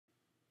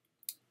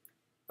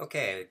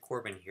Okay,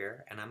 Corbin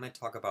here, and I'm going to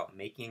talk about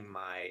making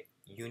my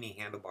uni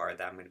handlebar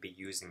that I'm going to be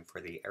using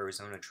for the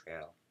Arizona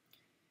Trail.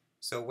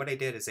 So what I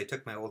did is I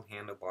took my old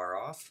handlebar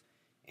off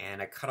and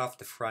I cut off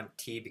the front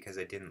T because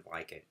I didn't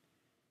like it.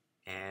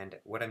 And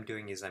what I'm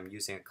doing is I'm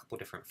using a couple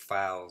different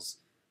files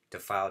to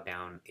file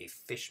down a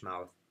fish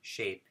mouth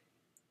shape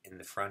in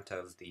the front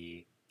of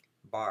the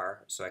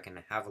bar so I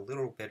can have a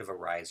little bit of a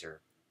riser.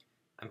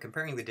 I'm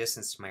comparing the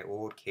distance to my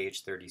old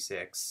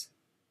KH36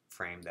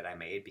 frame that I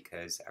made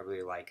because I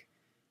really like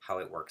how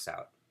it works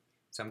out.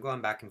 So I'm going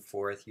back and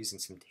forth using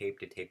some tape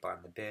to tape on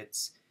the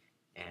bits,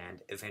 and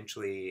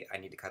eventually I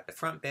need to cut the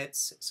front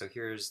bits. So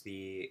here's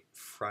the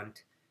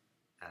front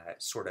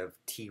sort of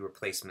T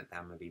replacement that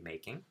I'm going to be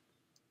making.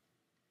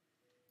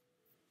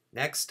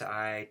 Next,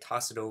 I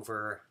toss it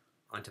over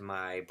onto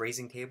my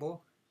brazing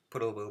table,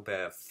 put a little bit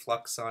of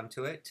flux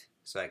onto it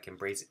so I can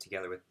braze it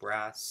together with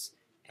brass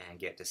and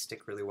get it to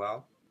stick really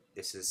well.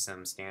 This is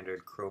some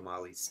standard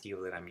chromoly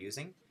steel that I'm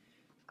using.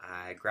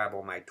 I grab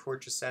all my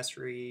torch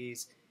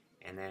accessories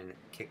and then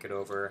kick it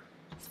over,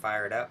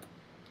 fire it up,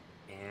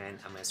 and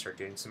I'm going to start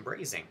doing some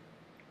brazing.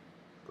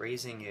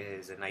 Brazing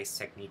is a nice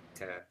technique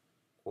to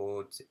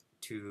hold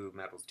two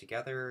metals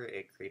together.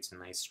 It creates a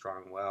nice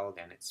strong weld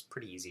and it's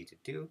pretty easy to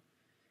do.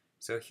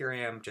 So here I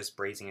am just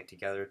brazing it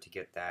together to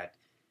get that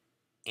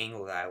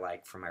angle that I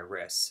like for my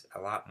wrists, a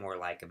lot more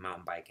like a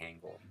mountain bike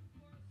angle.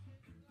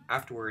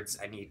 Afterwards,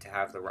 I need to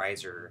have the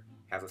riser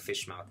have a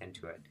fish mouth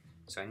into it.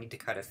 So I need to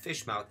cut a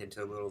fish mouth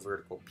into a little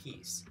vertical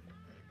piece.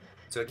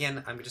 So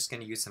again, I'm just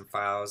going to use some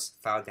files,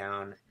 file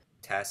down,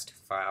 test,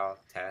 file,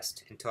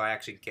 test, until I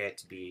actually get it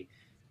to be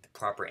the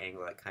proper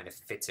angle that kind of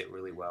fits it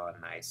really well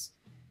and nice.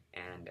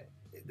 And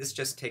this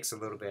just takes a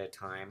little bit of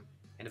time,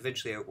 and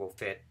eventually it will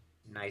fit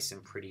nice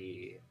and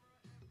pretty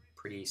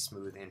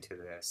smooth into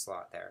the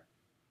slot there.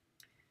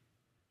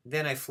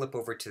 Then I flip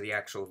over to the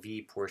actual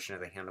V portion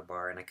of the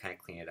handlebar and I kind of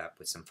clean it up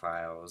with some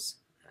files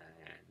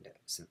and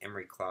some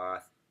emery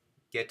cloth,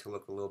 get it to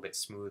look a little bit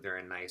smoother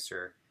and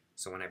nicer,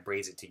 so when I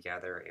braze it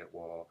together it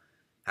will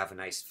have a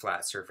nice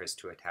flat surface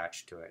to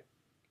attach to it.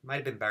 It might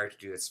have been better to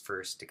do this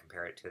first to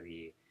compare it to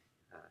the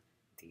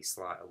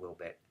slot a little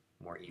bit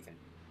more even.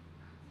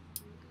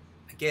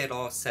 I get it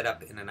all set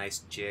up in a nice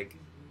jig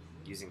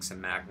using some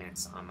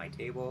magnets on my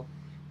table,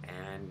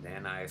 and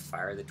then I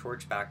fire the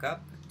torch back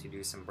up to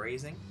do some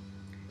brazing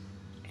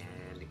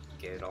and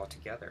get it all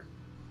together.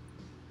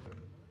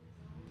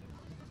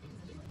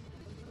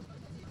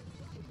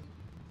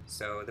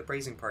 So the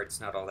brazing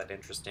part's not all that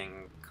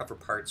interesting. Cover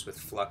parts with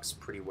flux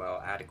pretty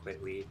well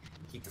adequately.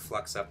 Heat the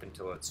flux up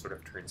until it sort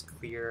of turns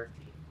clear,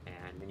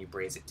 and then you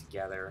braze it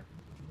together.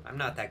 I'm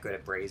not that good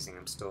at brazing.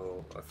 I'm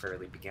still a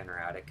fairly beginner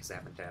at it because I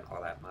haven't done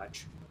all that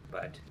much,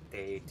 but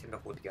they tend to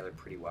hold together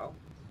pretty well.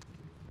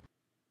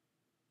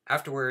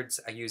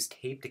 Afterwards, I use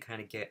tape to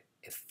kind of get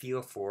a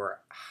feel for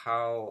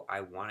how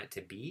I want it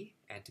to be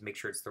and to make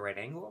sure it's the right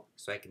angle,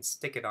 so I can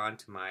stick it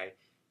onto my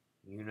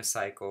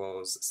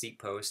unicycle's seat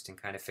post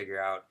and kind of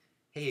figure out,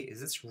 hey,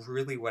 is this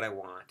really what I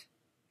want?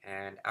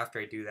 And after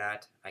I do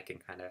that, I can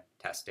kind of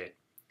test it,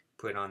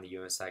 put it on the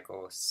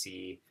unicycle,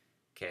 see,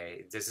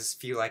 okay, does this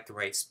feel like the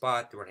right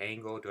spot, the right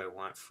angle, do I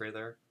want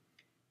further?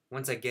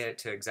 Once I get it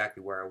to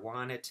exactly where I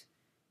want it,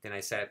 then I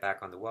set it back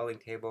on the welding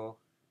table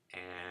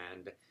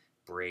and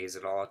braze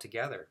it all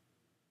together.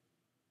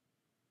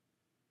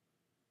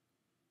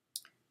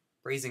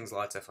 Brazing's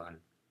lots of fun.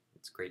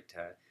 It's great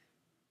to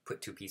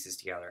put two pieces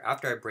together.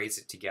 After I braze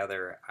it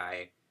together,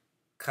 I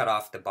cut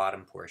off the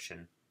bottom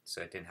portion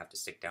so it didn't have to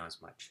stick down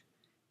as much.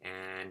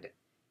 And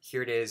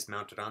here it is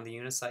mounted on the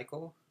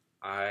unicycle.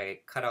 I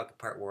cut out the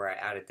part where I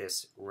added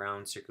this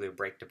round circular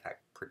brake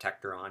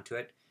protector onto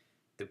it.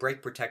 The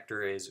brake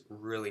protector is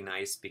really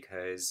nice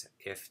because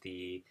if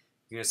the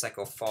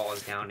unicycle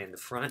falls down in the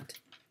front,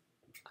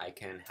 I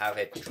can have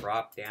it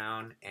drop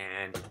down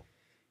and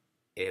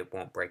it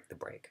won't break the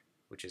brake,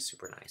 which is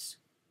super nice.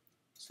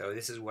 So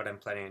this is what I'm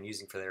planning on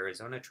using for the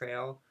Arizona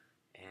Trail,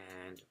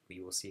 and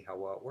we will see how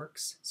well it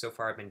works. So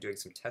far I've been doing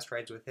some test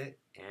rides with it,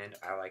 and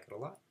I like it a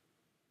lot.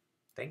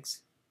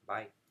 Thanks.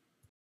 Bye.